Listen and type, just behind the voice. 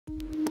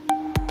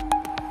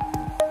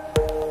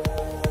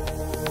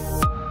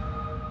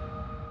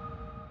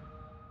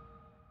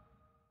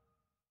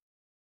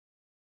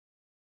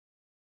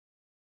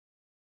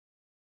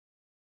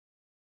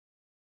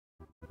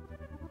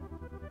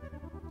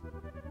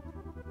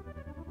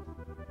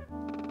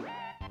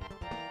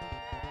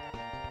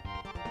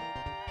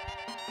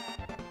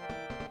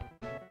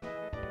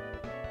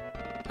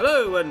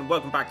Hello and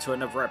welcome back to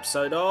another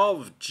episode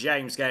of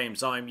James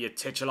Games. I'm your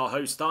titular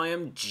host, I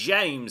am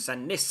James,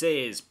 and this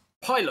is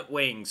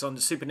Pilotwings on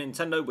the Super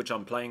Nintendo, which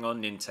I'm playing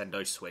on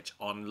Nintendo Switch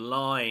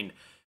Online.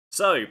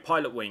 So,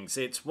 Pilotwings,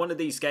 it's one of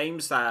these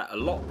games that a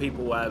lot of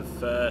people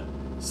have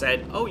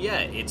said, oh yeah,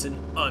 it's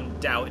an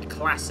undoubted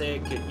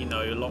classic. You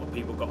know, a lot of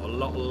people got a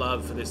lot of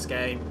love for this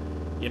game.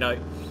 You know,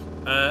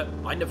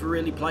 I never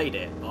really played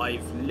it.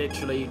 I've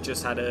literally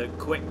just had a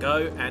quick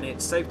go, and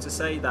it's safe to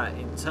say that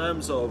in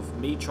terms of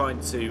me trying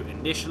to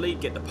initially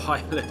get the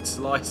pilot's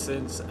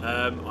license,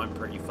 I'm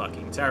pretty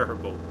fucking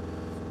terrible.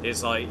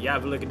 It's like, you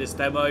have a look at this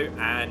demo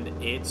and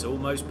it's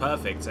almost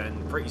perfect,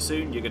 and pretty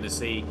soon you're going to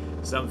see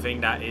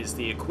something that is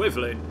the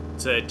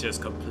equivalent to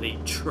just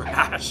complete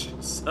trash.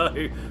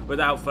 So,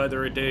 without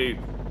further ado,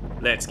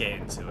 let's get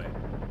into it.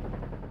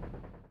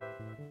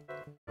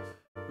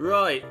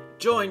 Right,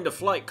 join the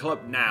Flight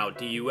Club now.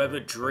 Do you ever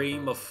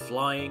dream of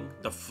flying?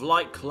 The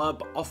Flight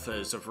Club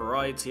offers a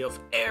variety of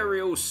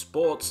aerial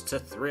sports to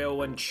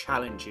thrill and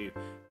challenge you.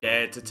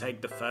 Dare to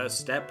take the first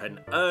step and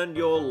earn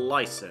your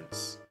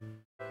license.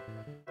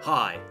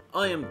 Hi,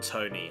 I am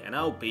Tony and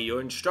I'll be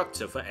your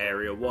instructor for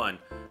Area 1.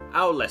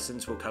 Our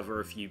lessons will cover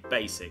a few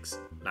basics,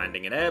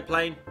 landing an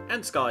airplane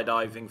and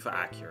skydiving for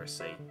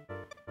accuracy.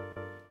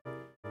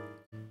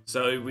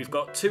 So we've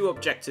got two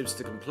objectives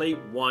to complete.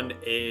 One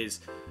is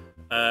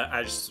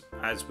as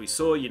we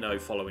saw, you know,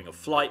 following a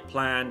flight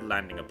plan,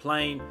 landing a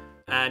plane,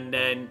 and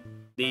then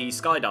the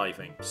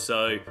skydiving.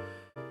 So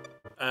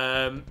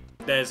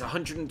there's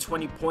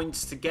 120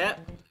 points to get,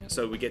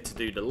 so we get to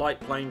do the light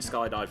plane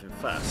skydiving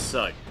first.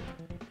 So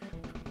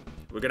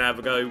we're gonna have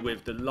a go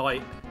with the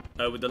light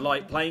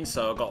plane.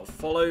 So I've got to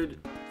follow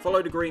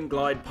the green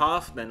glide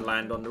path, then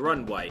land on the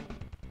runway.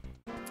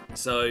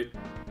 So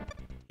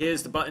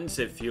here's the buttons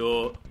if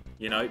you're,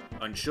 you know,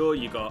 unsure.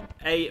 You got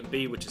A and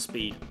B, which is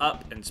speed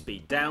up and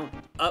speed down.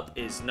 Up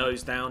is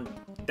nose down,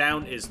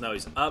 down is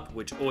nose up,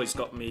 which always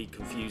got me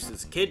confused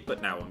as a kid,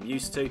 but now I'm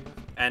used to.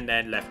 And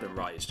then left and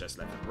right is just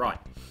left and right.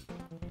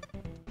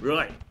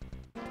 Right,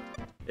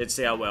 let's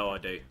see how well I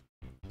do.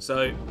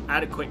 So,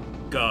 add a quick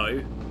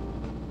go.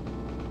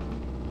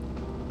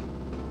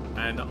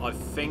 And I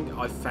think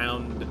I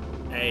found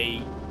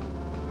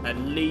at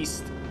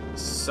least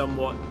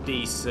somewhat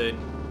decent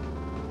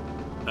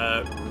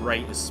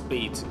rate of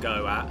speed to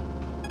go at,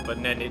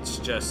 but then it's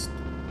just,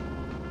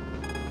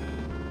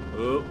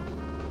 oh,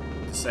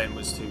 the descent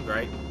was too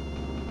great.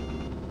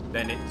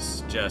 Then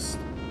it's just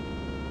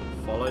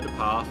follow the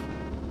path.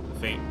 I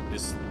think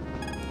this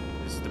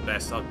is the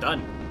best I've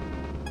done.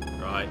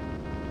 Right,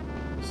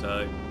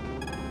 so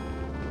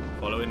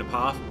following the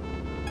path,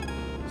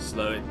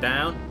 slow it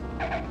down.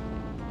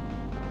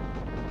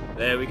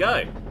 There we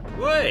go.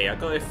 Wait, I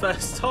got it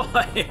first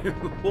time.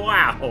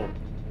 Wow.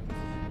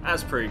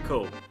 That's pretty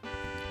cool.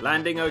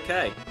 Landing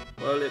okay.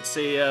 Well, let's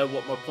see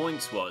what my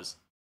points was.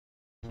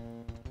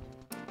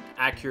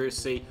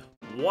 Accuracy.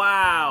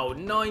 Wow,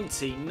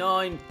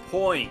 99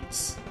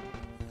 points.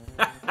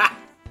 I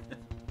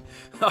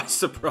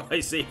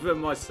surprised even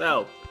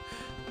myself.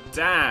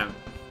 Damn.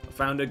 I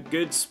found a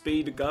good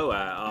speed to go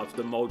at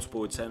after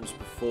multiple attempts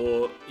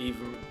before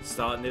even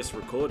starting this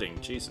recording.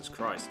 Jesus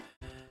Christ.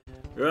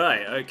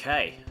 Right,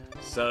 okay.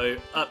 So,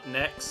 up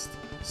next.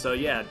 So,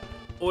 yeah.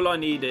 All I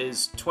need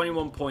is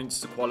 21 points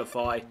to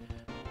qualify,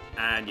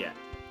 and yeah,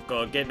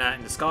 gotta get that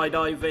in the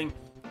skydiving.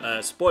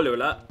 Spoiler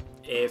alert,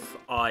 if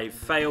I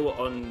fail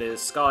on the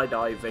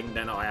skydiving,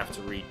 then I have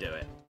to redo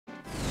it.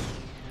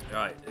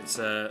 Right, let's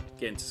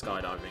get into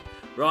skydiving.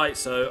 Right,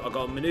 so I've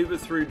got to maneuver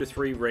through the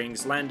 3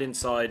 rings, land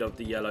inside of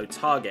the yellow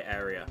target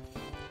area.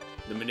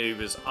 The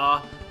maneuvers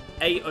are: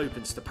 A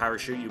opens the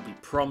parachute, you'll be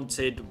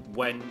prompted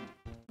when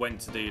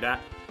to do that.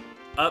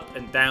 Up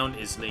and down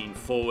is lean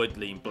forward,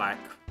 lean back,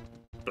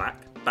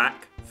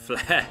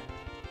 flare.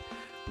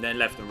 And then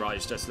left and right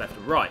is just left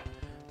and right.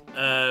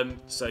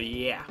 So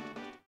yeah.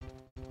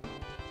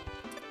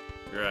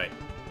 Right.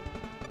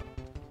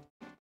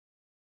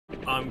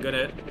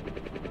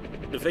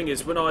 The thing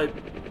is, when I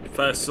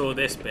first saw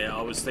this bit,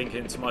 I was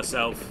thinking to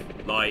myself,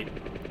 like,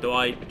 do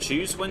I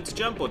choose when to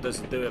jump or does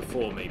it do it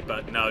for me?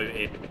 But no,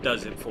 it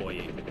does it for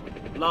you.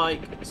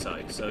 Like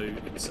so. So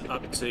it's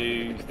up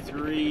to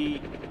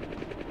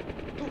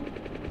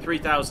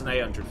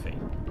 3,800 feet.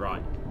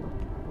 Right.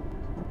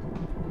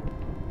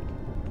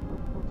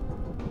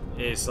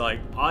 It's like,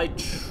 I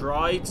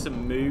tried to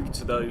move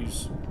to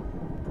those,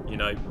 you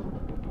know,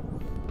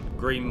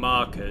 green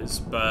markers,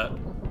 but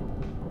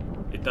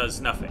it does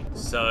nothing.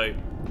 So,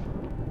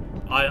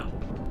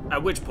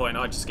 at which point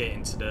I just get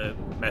into the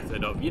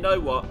method of, you know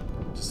what,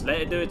 just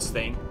let it do its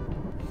thing.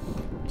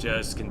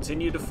 Just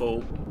continue to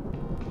fall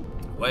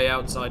way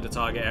outside the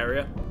target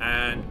area,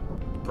 and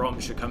the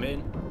prompt should come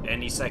in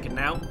any second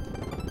now.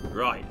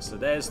 Right, so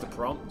there's the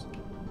prompt.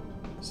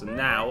 So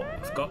now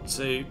I've got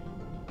to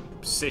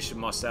position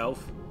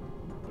myself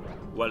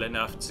well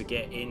enough to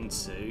get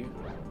into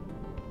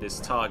this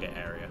target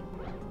area.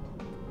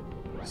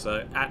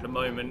 So at the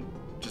moment,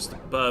 just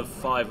above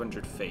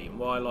 500 feet. And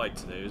what I like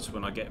to do is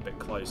when I get a bit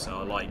closer,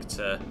 I like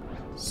to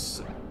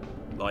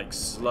like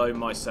slow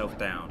myself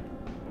down.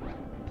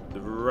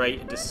 The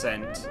rate of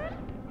descent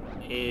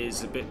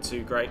is a bit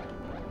too great.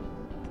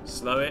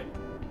 Slow it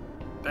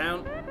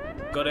down.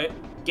 Got it.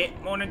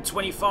 Get more than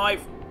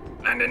 25.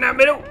 Land in that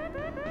middle.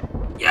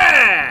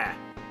 Yeah!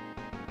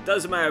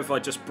 Doesn't matter if I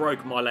just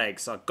broke my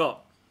legs. I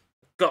got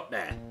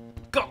there.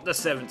 Got the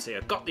 70.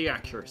 I got the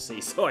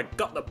accuracy, so I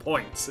got the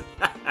points.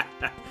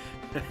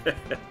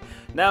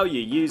 Now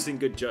you're using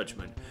good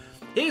judgment.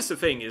 Here's the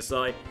thing, is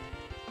like,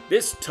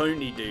 this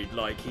Tony dude,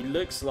 like, he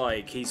looks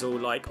like he's all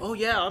like, oh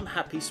yeah, I'm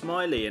happy,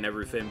 smiley and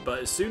everything, but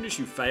as soon as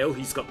you fail,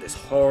 he's got this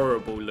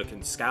horrible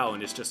looking scowl,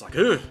 and it's just like,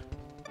 ugh,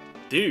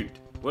 dude,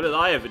 what did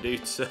I ever do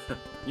to,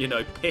 you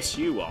know, piss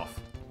you off?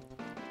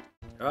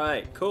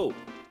 Alright, cool.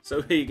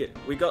 So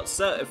we got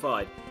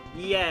certified.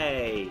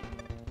 Yay!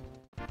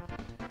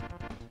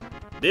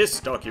 This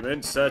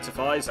document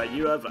certifies that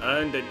you have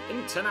earned an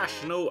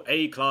international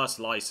A-class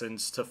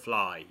license to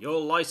fly. Your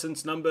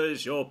license number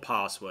is your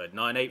password,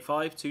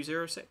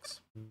 985206.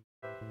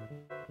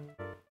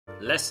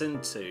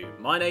 Lesson 2.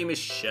 My name is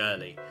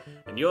Shirley,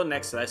 and your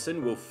next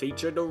lesson will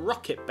feature the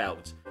rocket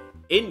belt.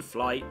 In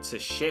flight, to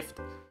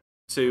shift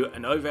to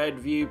an overhead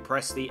view,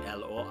 press the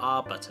L or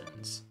R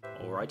buttons.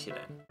 Alrighty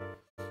then.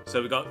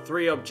 So we've got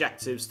 3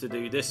 objectives to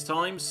do this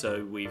time.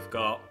 So we've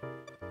got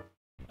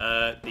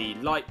the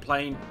light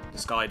plane,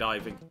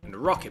 skydiving, and the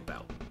rocket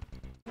belt.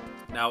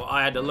 Now,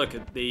 I had to look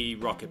at the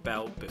rocket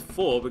belt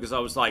before because I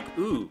was like,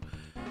 ooh,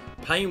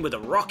 playing with a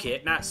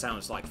rocket, that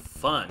sounds like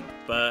fun.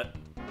 But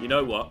you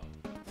know what?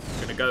 I'm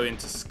going to go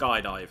into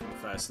skydiving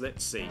first.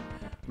 Let's see.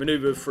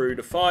 Maneuver through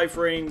the 5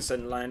 rings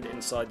and land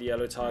inside the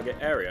yellow target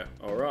area.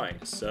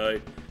 Alright,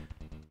 so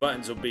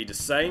buttons will be the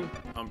same.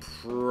 I'm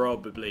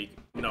probably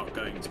not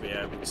going to be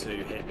able to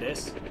hit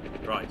this.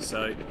 Right,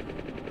 so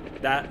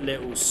that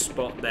little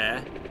spot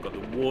there, got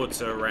the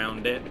water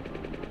around it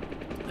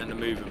and the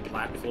moving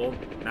platform,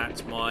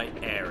 that's my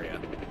area.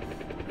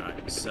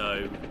 Right,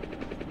 so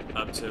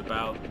up to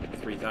about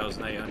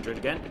 3,800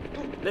 again.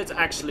 Let's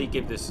actually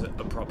give this a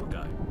proper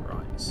go.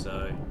 Right,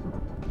 so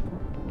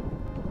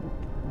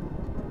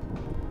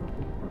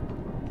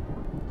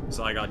it's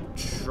like I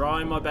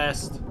try my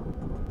best,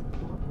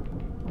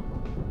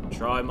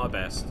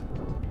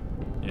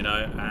 you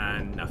know,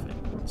 and nothing.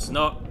 It's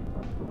not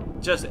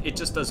just, it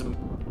just doesn't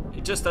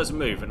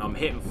move, and I'm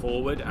hitting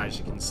forward, as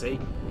you can see.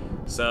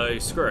 So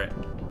screw it.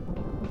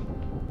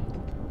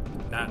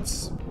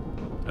 That's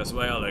the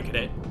way I look at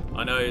it.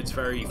 I know it's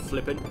very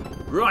flippant.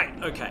 Right,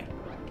 okay.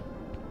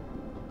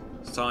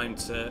 It's time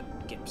to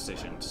get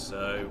positioned.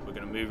 So we're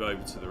going to move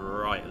over to the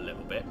right a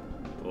little bit,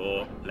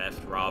 or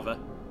left rather.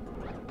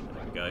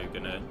 There we go.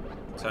 Going to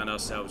turn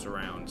ourselves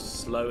around.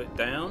 Slow it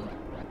down.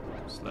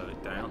 Slow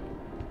it down.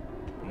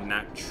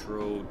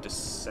 Natural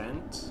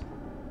descent.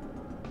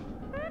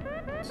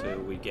 Till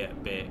we get a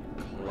bit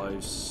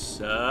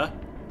closer.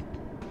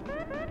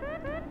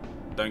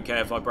 Don't care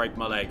if I break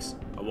my legs.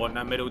 I want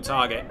that middle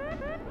target.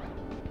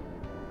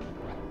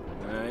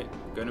 Alright,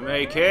 gonna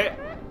make it.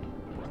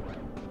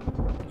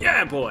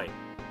 Yeah, boy!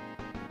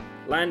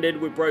 Landed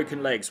with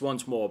broken legs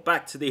once more.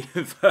 Back to the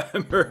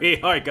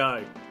infirmary I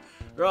go.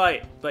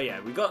 Right, but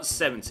yeah, we got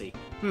 70.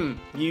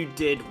 You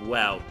did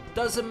well.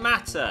 Doesn't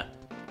matter.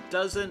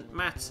 Doesn't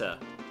matter.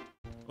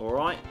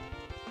 Alright?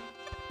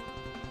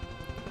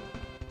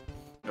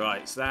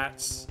 Right,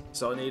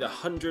 so I need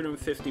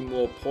 150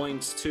 more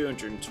points,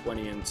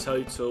 220 in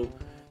total,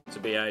 to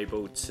be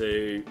able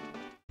to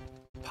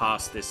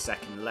pass this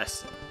second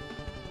lesson.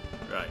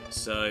 Right,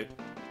 so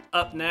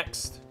up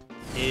next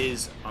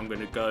is I'm going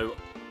to go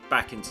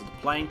back into the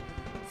plane,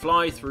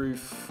 fly through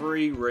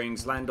 3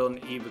 rings, land on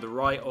either the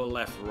right or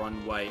left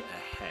runway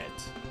ahead.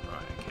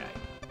 Right, okay.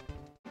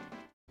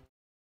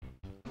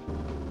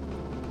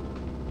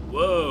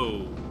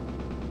 Whoa!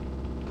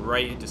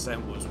 Rate of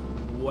descent was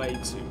way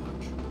too much.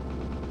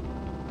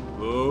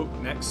 Oh,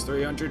 next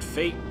 300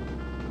 feet.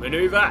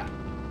 Maneuver!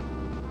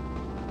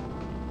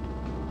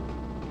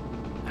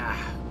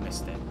 Ah,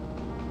 missed it.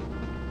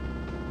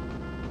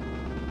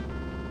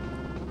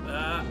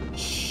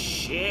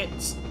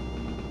 Shit.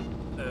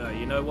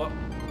 You know what?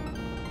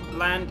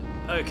 Land.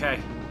 Okay.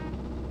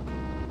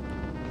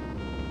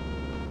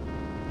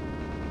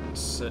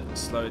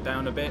 Slow it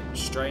down a bit.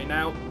 Straighten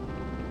out.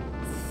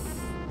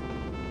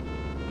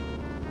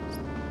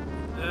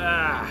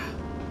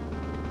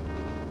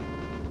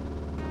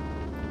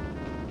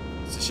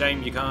 It's a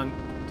shame you can't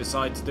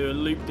decide to do a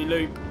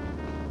loop-de-loop.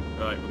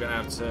 Right, we're going to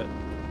have to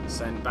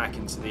send back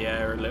into the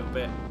air a little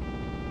bit.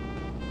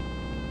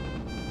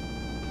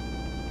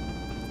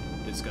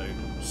 Let's go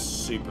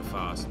super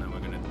fast. Now we're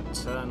going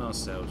to turn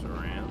ourselves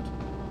around,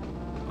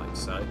 like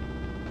so.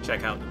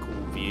 Check out the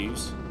cool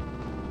views.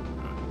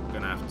 Right, we're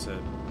going to have to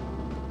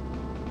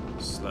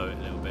slow it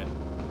a little bit.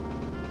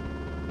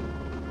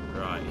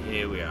 Right,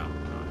 here we are.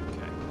 Right,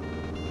 okay.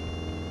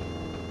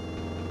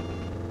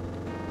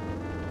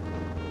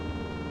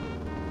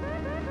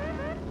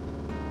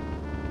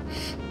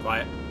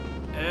 Quiet.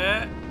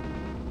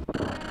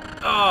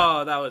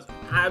 Oh, that was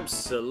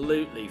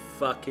absolutely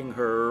fucking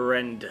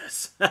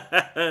horrendous.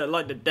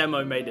 Like the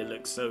demo made it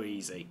look so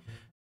easy.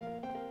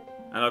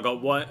 And I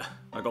got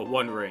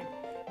one ring.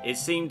 It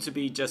seemed to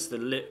be just a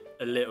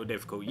little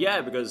difficult.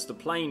 Yeah, because the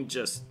plane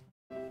just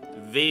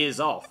veers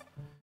off.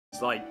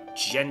 It's like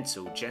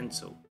gentle.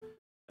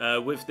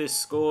 With this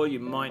score, you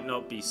might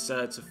not be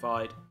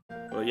certified.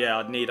 Well, yeah,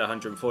 I'd need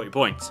 140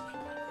 points.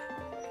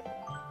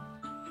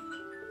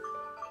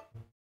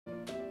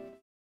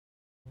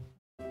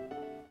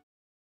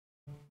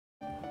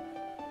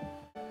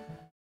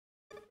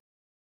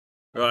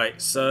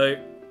 Right, so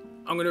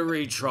I'm going to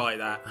retry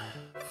that.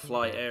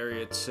 Flight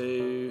area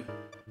 2.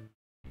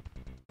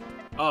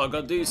 Oh, I've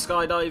got to do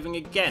skydiving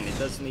again. It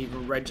doesn't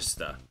even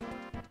register.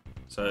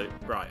 So,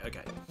 right,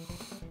 okay.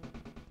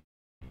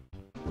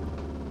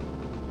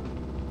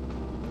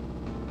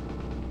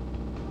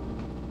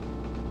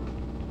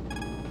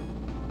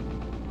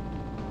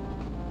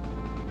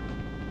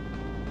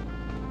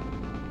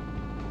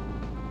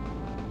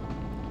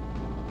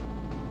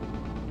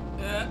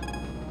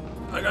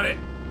 I got it.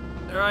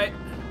 Alright.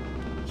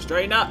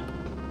 Straighten up.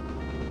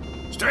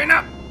 Straighten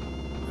up.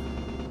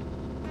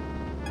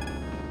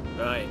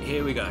 Right,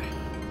 here we go.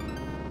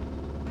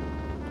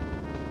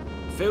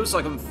 Feels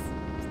like I'm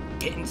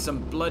getting some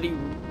bloody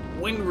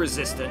wind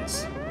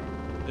resistance.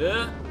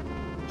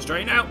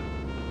 Straighten out.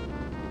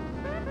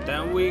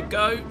 Down we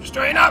go.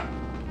 Straighten up.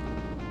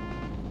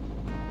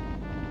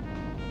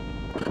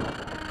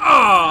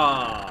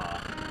 Ah!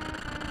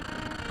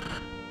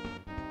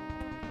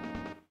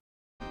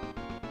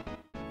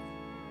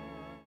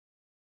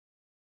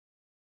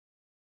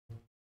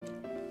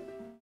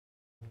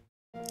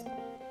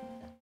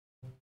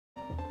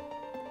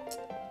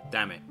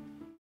 Damn it.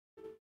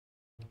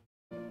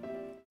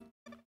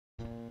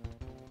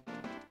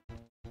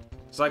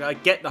 It's like I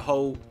get the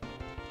whole...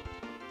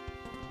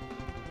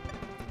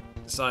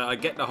 So I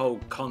get the whole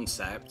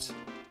concept,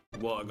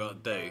 what I gotta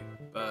do,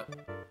 but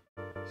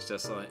it's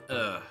just like,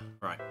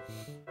 right.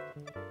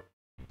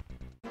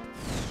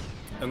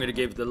 I'm gonna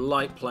give the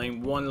light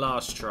plane one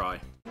last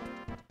try.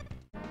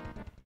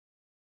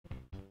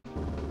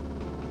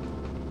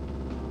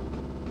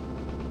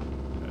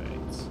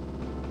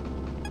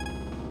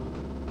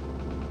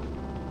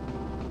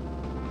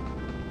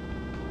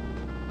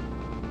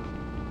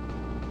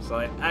 So,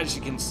 as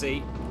you can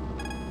see,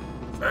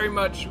 very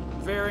much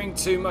veering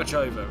too much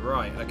over.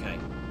 Right, okay.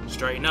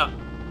 Straighten up.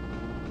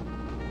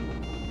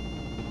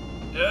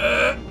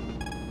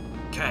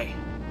 Okay.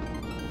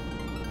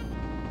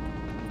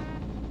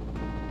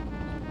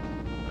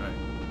 Right.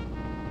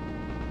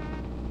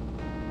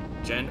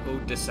 Gentle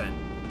descent.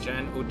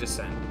 Gentle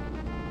descent.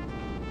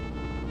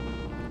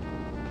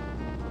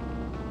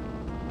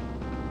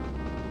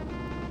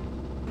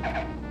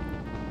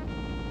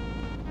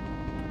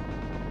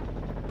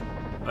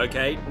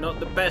 Okay, not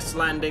the best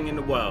landing in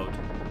the world,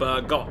 but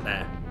I got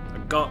there. I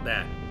got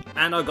there.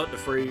 And I got the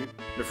three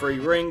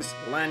rings,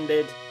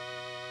 landed.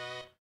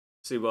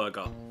 See what I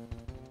got.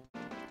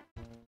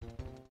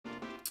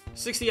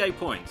 68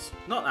 points.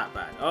 Not that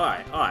bad.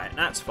 Alright,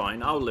 that's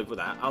fine. I'll live with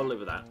that. I'll live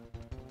with that.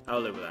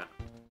 I'll live with that.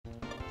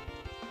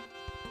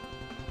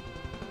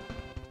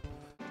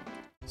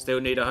 Still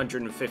need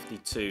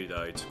 152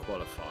 though to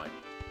qualify.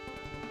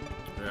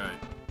 Right.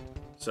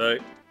 So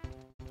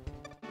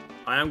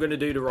I am going to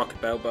do the rocket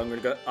belt, but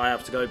I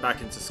have to go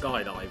back into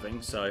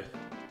skydiving, so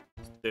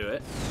let's do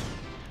it.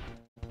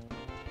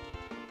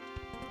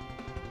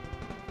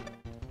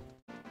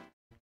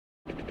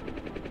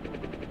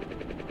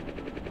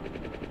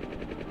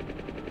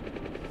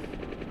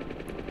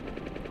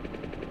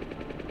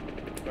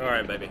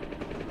 Alright, baby.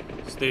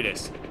 Let's do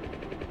this.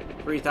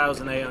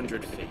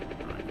 3,800 feet.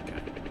 Right,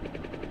 okay.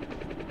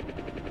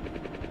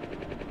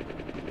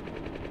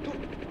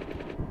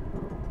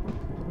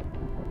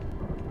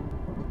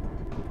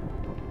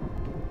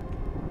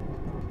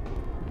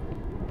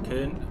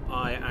 Can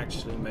I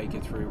actually make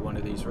it through one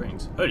of these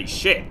rings? Holy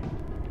shit!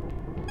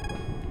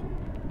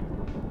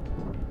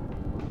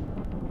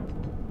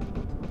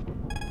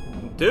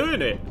 I'm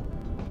doing it!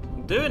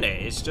 I'm doing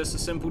it! It's just a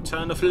simple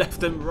turn of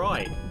left and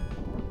right.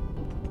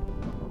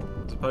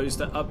 As opposed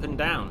to up and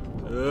down.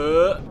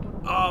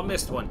 Oh,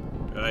 missed one.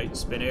 Right,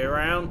 spin it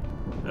around.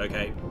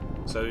 Okay,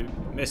 so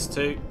missed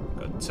two.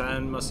 Got to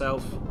turn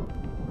myself.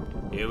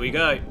 Here we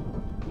go.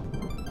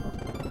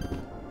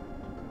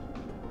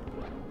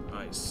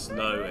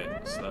 Slow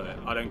it, slow it.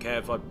 I don't care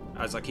if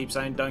as I keep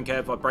saying, don't care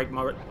if I break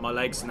my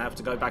legs and have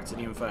to go back to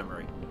the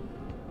infirmary.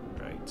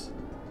 Right.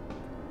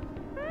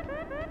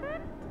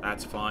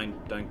 That's fine.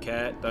 Don't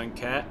care, don't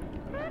care.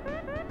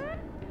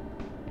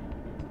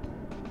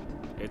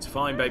 It's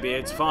fine, baby,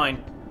 it's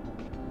fine.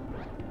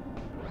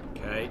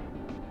 Okay.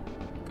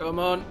 Come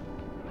on.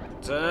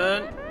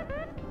 Turn.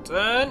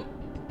 Turn.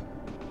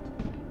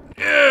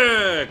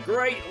 Yeah!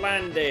 Great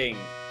landing!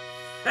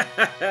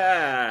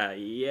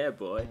 Yeah,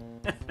 boy.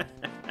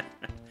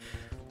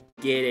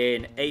 Get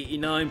in.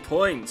 89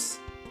 points.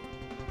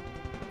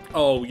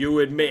 Oh, you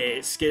admit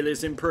it. Skill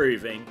is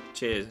improving.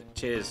 Cheers.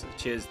 Cheers.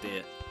 Cheers,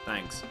 dear.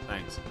 Thanks.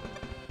 Thanks.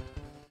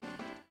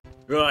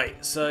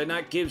 Right, so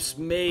that gives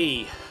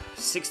me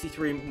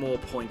 63 more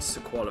points to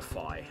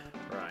qualify.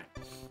 Right.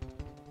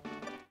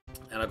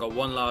 And I got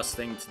one last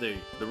thing to do.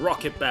 The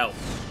rocket belt.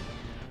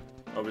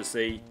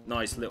 Obviously,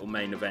 nice little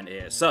main event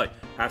here. So,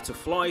 I have to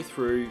fly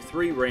through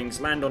 3 rings,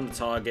 land on the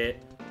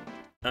target,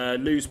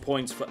 lose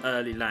points for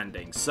early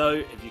landing. So,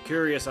 if you're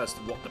curious as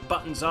to what the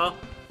buttons are,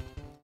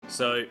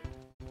 so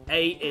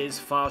A is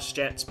fast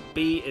jets,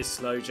 B is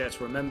slow jets.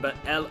 Remember,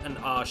 L and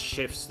R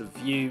shifts the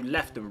view.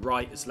 Left and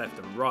right is left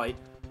and right.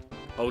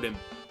 Holding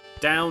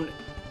down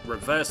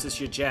reverses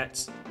your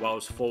jets,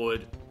 whilst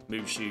forward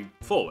moves you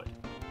forward.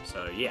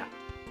 So, yeah.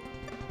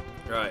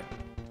 Right.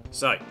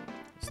 So,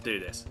 let's do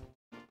this.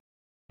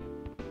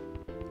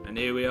 And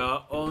here we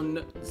are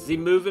on the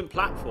moving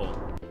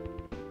platform.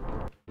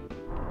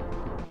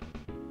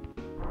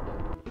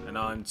 And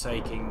I'm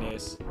taking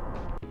this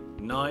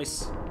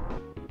nice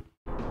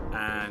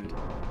and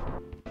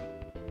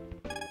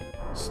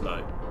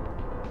slow.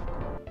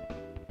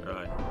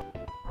 Right.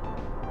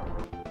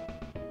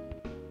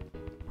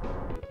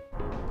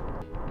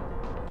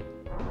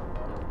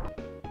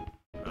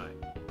 Right.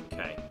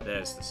 Okay,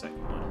 there's the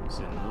second one. It's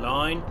in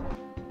line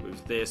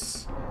with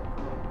this.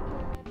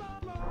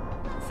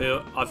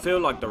 I feel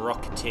like the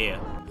Rocketeer.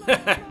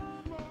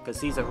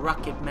 Because he's a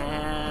rocket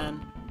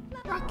man.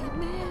 Rocket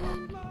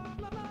man.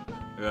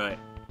 Right.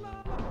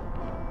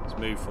 Let's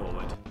move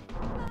forward.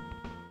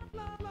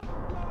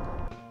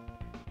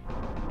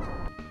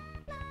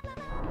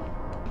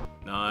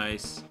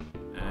 Nice.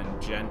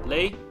 And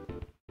gently.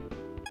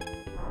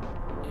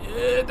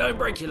 Yeah, don't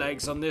break your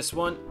legs on this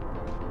one.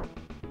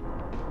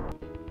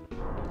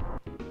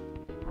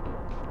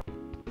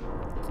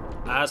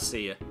 I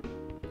see ya.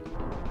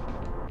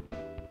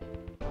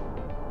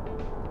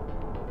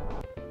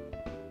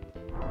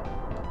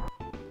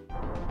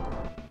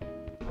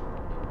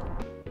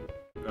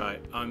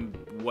 Right, I'm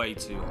way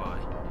too high.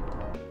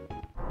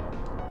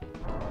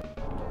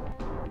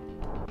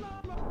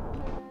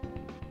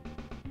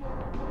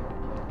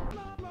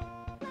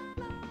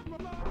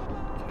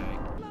 Okay,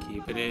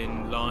 keep it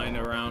in line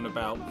around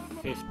about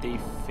 50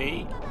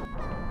 feet.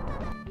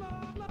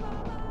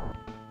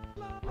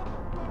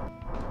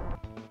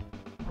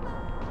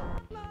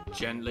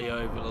 Gently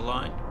over the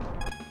line.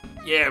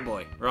 Yeah,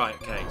 boy. Right,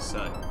 okay,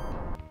 so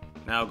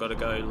now I've got to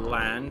go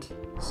land.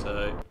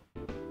 So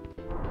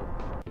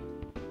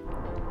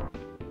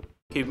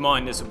keep in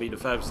mind, this will be the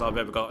furthest I've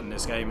ever got in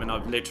this game, and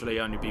I've literally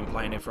only been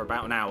playing it for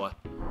about an hour.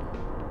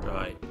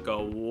 Right,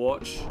 gotta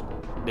watch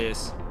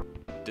this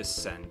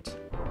descent.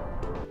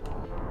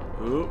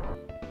 Ooh.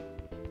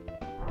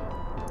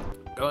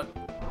 Go on.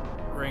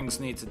 Rings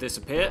need to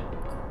disappear.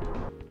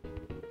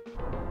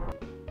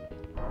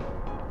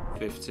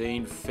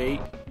 15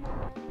 feet.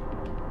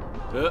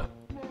 Oh,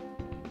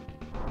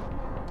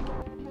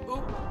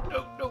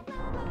 no, no.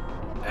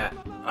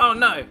 Oh,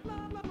 no.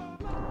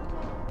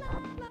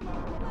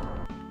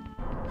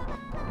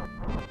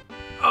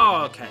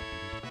 Oh, okay.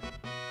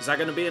 Is that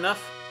going to be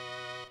enough?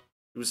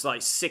 It was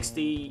like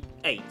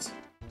 68.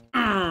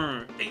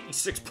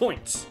 86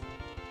 points.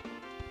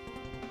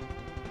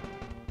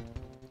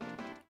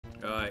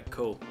 Alright,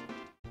 cool.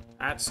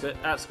 That's good.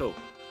 That's cool.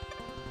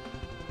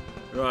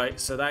 Right,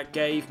 so that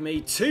gave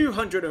me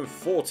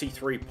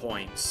 243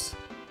 points.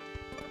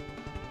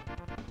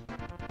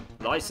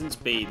 License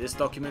B. This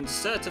document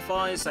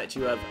certifies that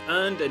you have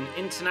earned an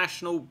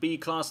international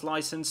B-class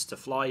license to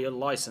fly your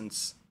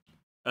license.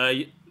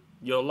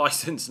 Your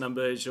license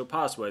number is your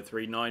password,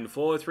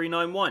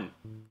 394391.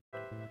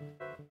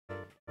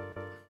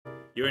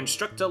 Your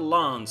instructor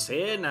Lance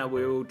here. Now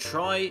we will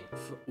try...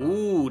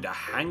 Ooh, the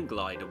hang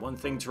glider. One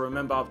thing to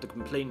remember after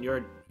completing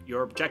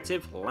your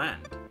objective,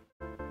 land.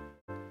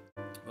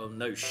 Well,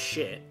 no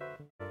shit.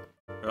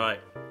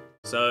 Right,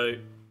 so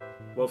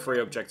what 3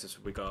 objectives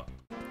have we got?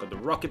 We've got the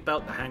rocket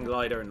belt, the hang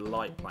glider, and the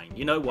light plane.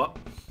 You know what?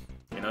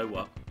 You know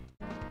what?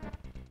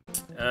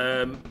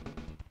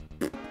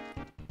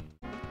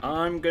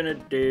 I'm gonna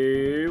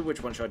do...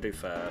 Which one should I do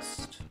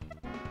first?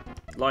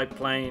 Light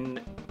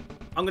plane...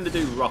 I'm gonna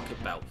do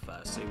rocket belt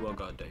first. See what I've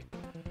got to do.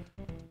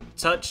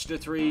 Touch the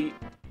 3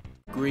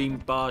 green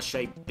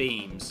bar-shaped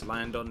beams.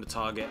 Land on the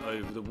target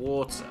over the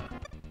water.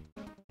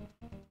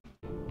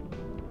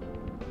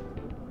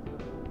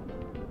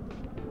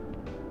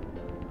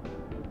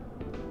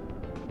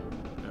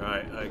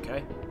 Right,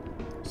 okay.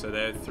 So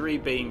there are 3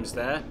 beams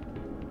there.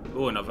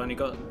 Oh, and I've only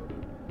got...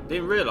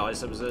 Didn't realise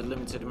there was a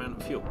limited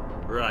amount of fuel.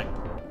 Right.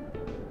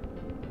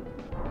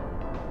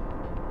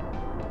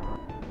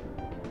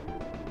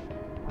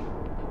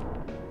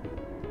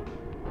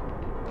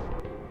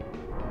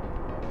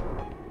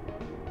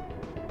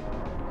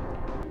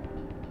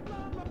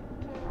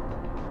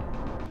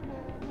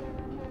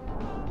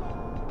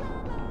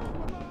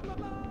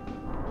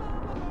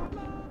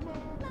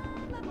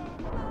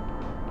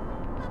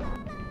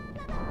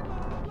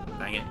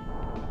 Dang it.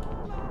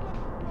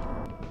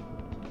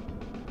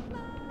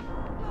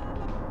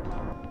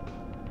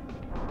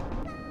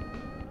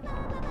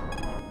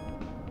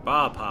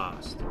 Bar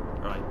passed.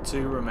 Right,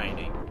 2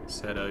 remaining.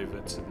 Let's head over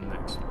to the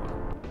next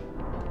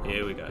one.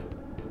 Here we go.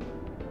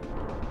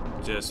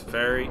 Just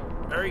very,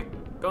 very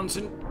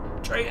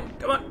concentrating.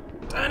 Come on,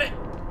 turn it.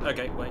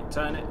 Okay, wait,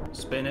 turn it,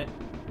 spin it.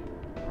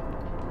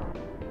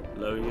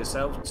 Lower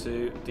yourself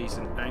to a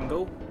decent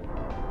angle.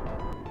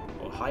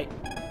 Or height.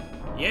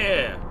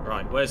 Yeah!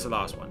 Right, where's the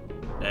last one?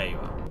 There you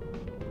are.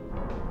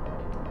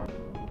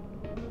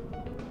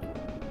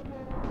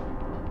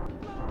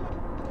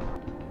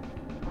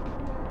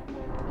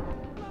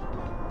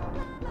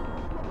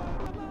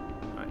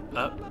 Right,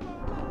 up.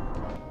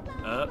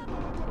 Up.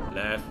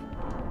 Left.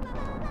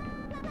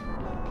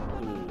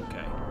 Ooh,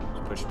 okay.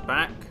 Let's push it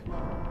back.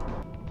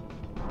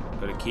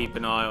 Got to keep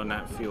an eye on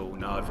that fuel.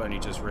 Now I've only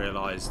just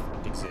realised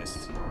it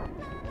exists.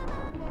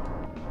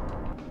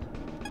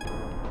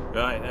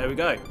 Right, there we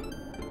go.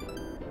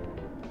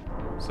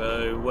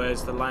 So,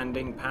 where's the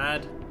landing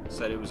pad?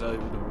 Said it was over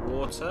the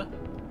water.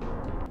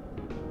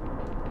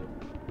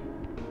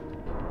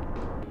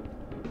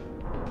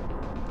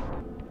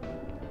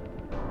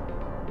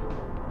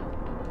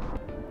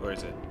 Where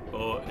is it?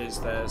 Or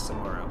is there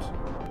somewhere else?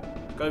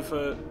 Go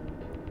for...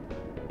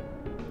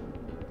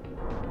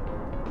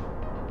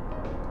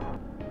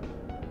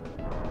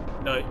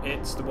 No,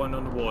 it's the one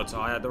on the water.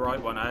 I had the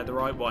right one. I had the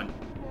right one.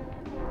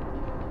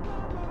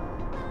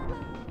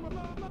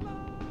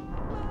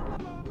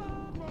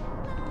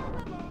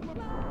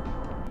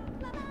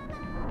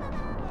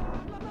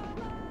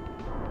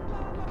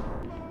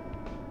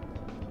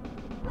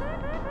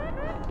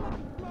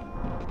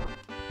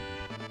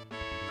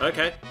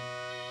 Okay.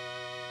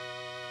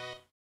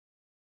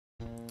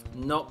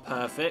 Not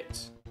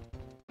perfect,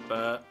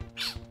 but,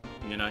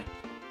 you know,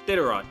 did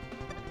alright.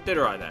 Did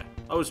alright there.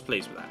 I was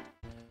pleased with that.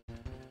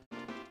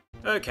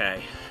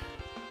 Okay.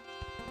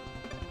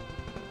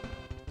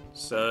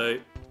 So,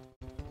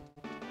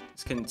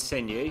 let's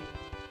continue.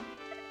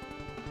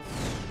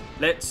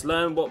 Let's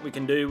learn what we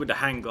can do with the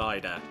hang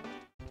glider.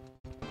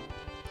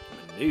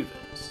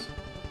 Maneuvers.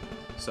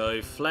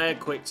 So, flare,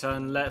 quick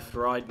turn, left,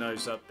 right,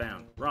 nose up,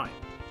 down. Right.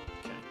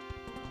 Okay.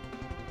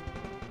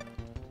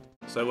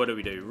 So, what do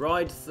we do?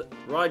 Ride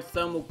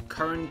thermal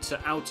current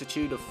to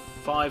altitude of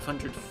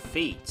 500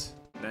 feet.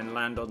 Then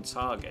land on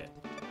target.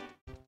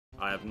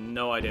 I have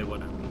no idea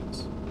what that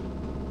means.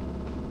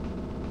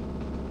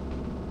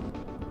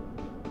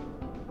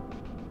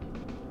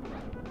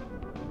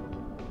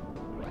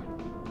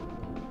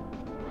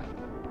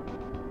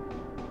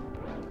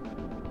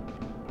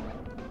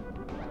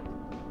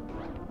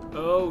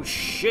 Oh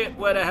shit,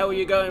 where the hell are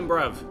you going,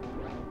 bruv?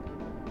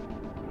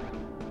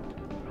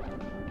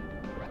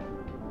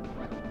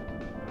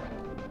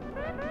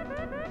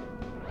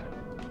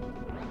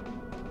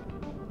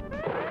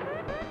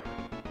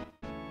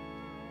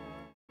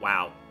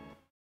 Wow.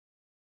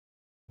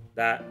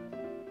 That.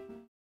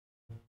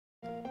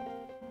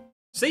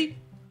 See?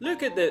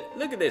 Look at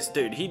this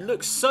dude. He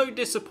looks so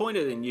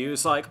disappointed in you.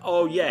 It's like,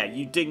 oh yeah,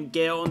 you didn't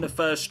get on the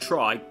first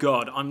try.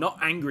 God, I'm not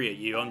angry at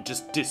you. I'm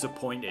just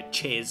disappointed.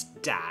 Cheers,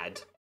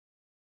 Dad.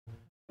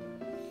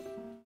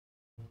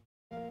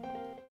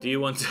 Do you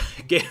want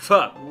to give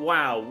up?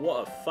 Wow,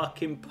 what a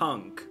fucking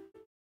punk.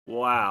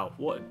 Wow,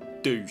 what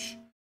a douche.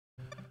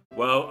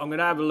 Well, I'm going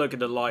to have a look at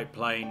the light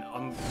plane.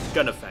 I'm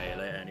going to fail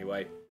it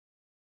anyway.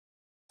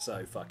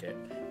 So, fuck it.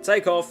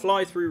 Take off,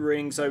 fly through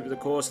rings over the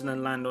course, and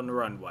then land on the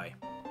runway.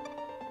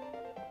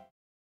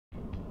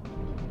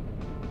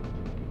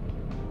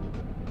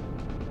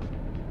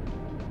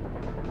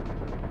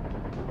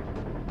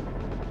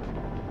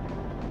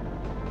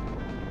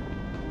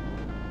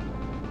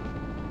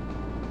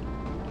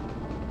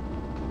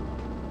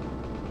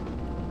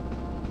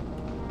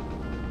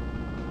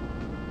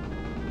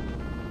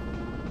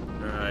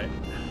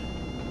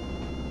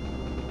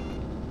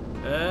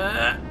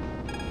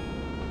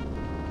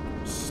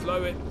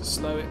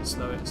 Slow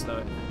it.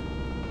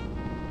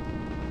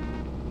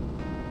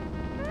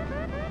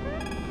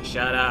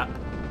 Shut up.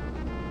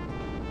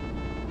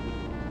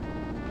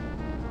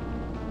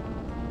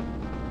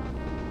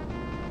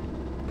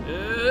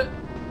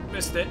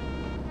 Missed it.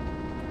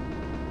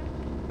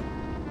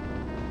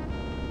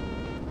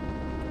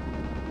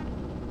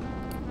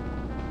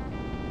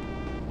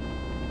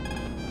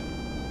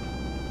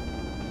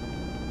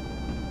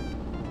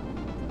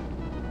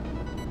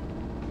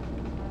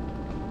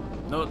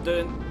 Not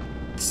doing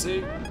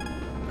too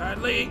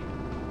badly.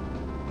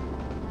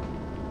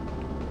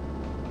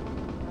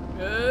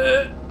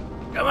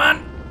 Come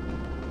on.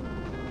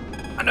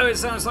 I know it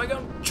sounds like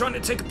I'm trying to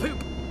take a poop,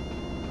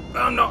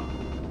 but I'm not.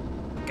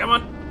 Come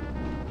on.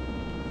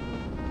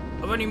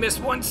 I've only missed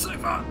one so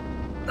far.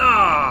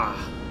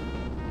 Ah.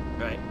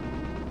 Right.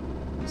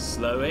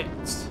 Slow it.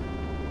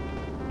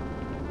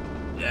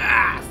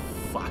 Ah,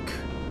 fuck.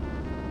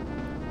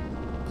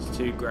 It's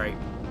too great.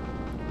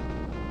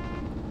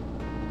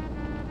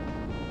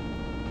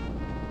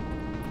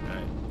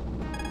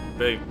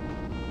 Boom.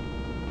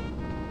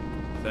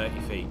 30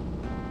 feet.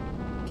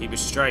 Keep it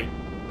straight.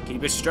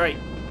 Keep it straight.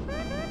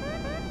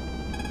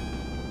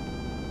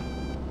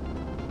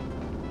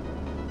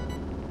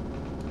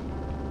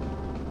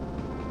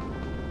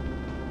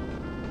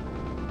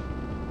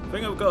 I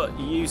think I've got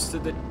used to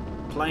the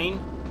plane.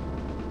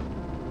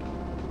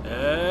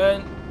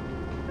 And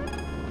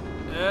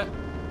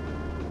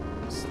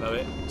slow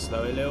it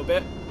a little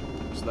bit.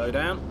 Slow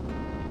down.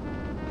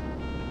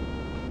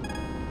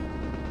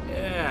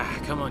 Yeah,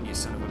 come on, you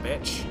son of a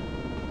bitch.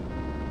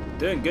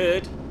 Doing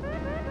good.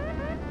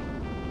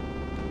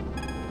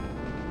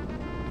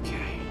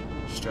 Okay,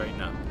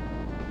 straighten up.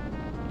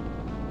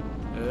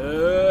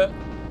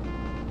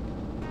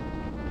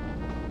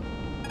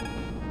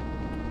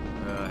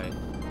 Alright,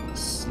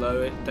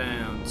 slow it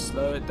down,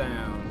 slow it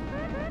down.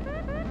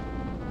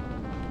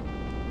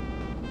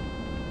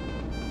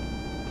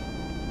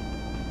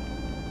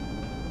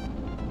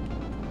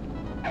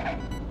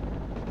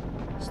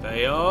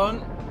 Stay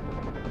on.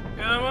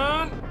 Come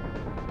on.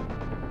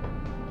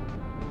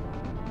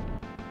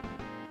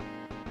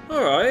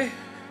 Alright.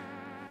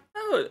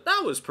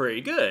 That was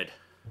pretty good.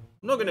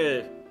 I'm not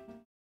gonna...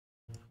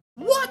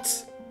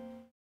 What?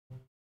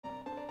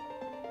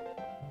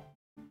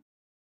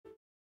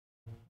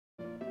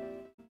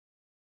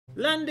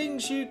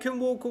 Landings you can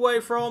walk away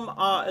from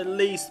are at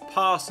least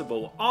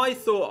passable. I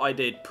thought I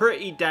did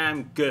pretty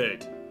damn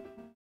good.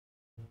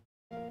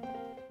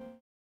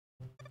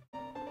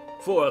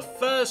 For a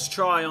first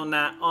try on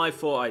that, I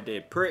thought I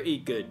did pretty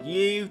good.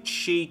 You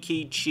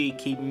cheeky,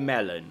 cheeky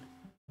melon.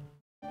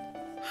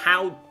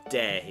 How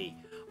dare he?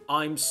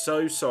 I'm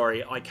so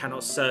sorry, I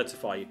cannot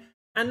certify you.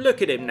 And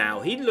look at him now,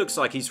 he looks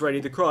like he's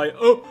ready to cry.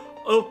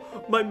 Oh,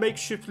 my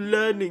makeshift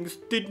landings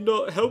did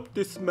not help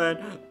this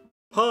man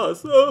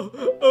pass.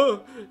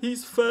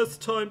 He's first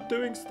time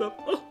doing stuff.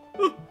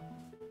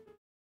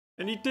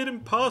 And he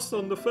didn't pass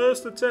on the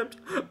first attempt.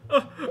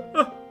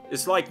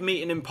 It's like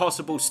meeting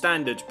impossible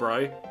standards,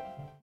 bro.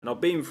 And I've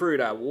been through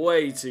that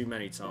way too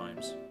many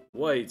times.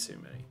 Way too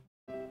many.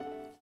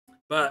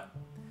 But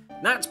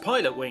that's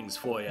Pilotwings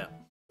for you.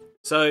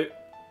 So,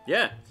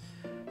 yeah.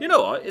 You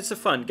know what? It's a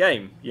fun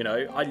game. You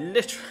know, I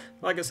literally,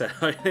 like I said,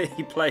 I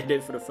only played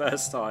it for the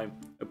first time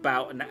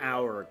about an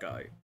hour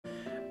ago.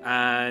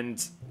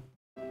 And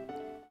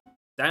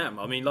damn,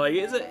 I mean, like,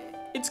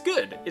 it's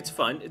good. It's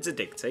fun. It's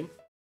addicting.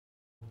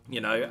 You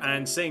know,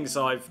 and seeing as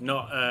I've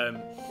not,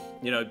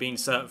 you know, been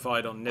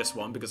certified on this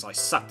one because I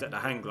sucked at the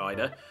hang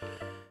glider,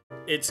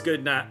 it's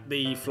good that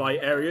the flight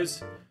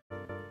areas,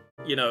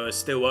 you know, are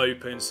still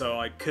open, so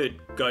I could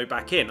go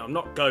back in. I'm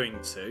not going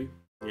to.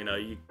 You know,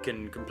 you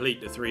can complete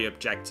the 3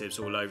 objectives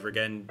all over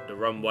again. The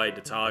runway,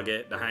 the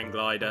target, the hang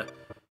glider,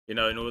 you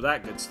know, and all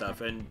that good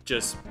stuff. And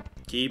just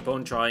keep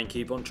on trying,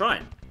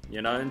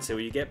 you know, until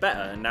you get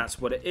better. And that's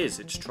what it is.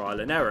 It's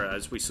trial and error.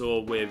 As we saw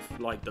with,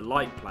 like, the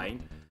light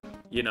plane,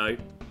 you know,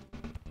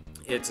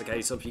 it's a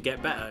case of you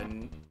get better.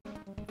 And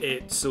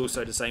it's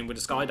also the same with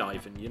the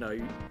skydiving. You know,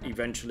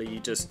 eventually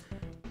you just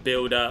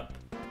build up,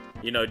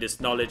 you know, this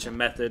knowledge and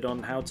method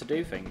on how to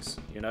do things.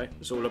 You know,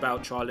 it's all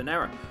about trial and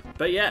error.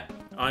 But yeah,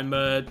 I'm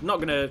not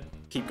going to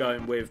keep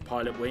going with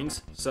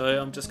Pilotwings,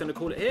 so I'm just going to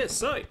call it here.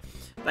 So,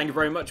 thank you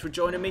very much for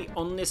joining me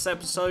on this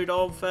episode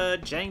of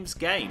James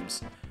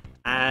Games,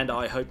 and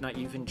I hope that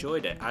you've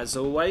enjoyed it. As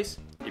always,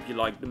 if you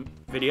like the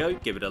video,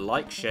 give it a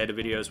like, share the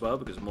video as well,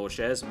 because more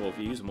shares, more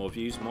views, more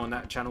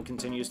that channel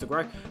continues to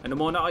grow, and the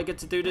more that I get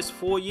to do this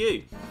for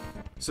you.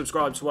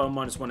 Subscribe to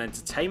Well-1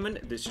 Entertainment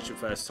if this is your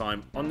first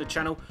time on the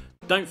channel.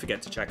 Don't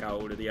forget to check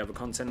out all of the other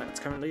content that's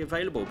currently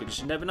available, because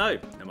you never know,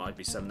 there might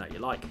be something that you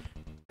like.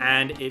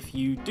 And if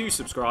you do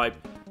subscribe,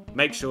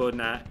 make sure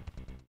that,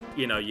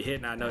 you know, you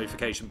hit that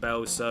notification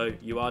bell so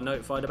you are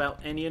notified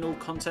about any and all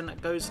content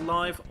that goes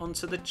live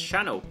onto the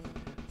channel.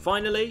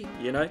 Finally,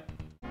 you know,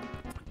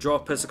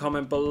 drop us a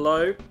comment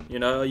below. You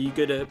know, are you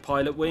good at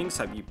Pilotwings?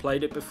 Have you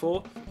played it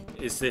before?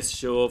 Is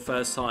this your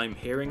first time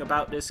hearing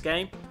about this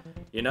game?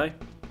 You know,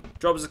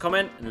 drop us a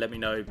comment and let me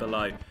know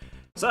below.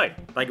 So,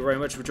 thank you very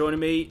much for joining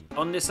me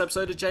on this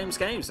episode of James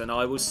Games, and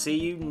I will see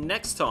you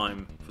next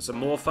time for some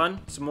more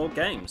fun, some more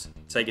games.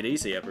 Take it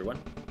easy, everyone.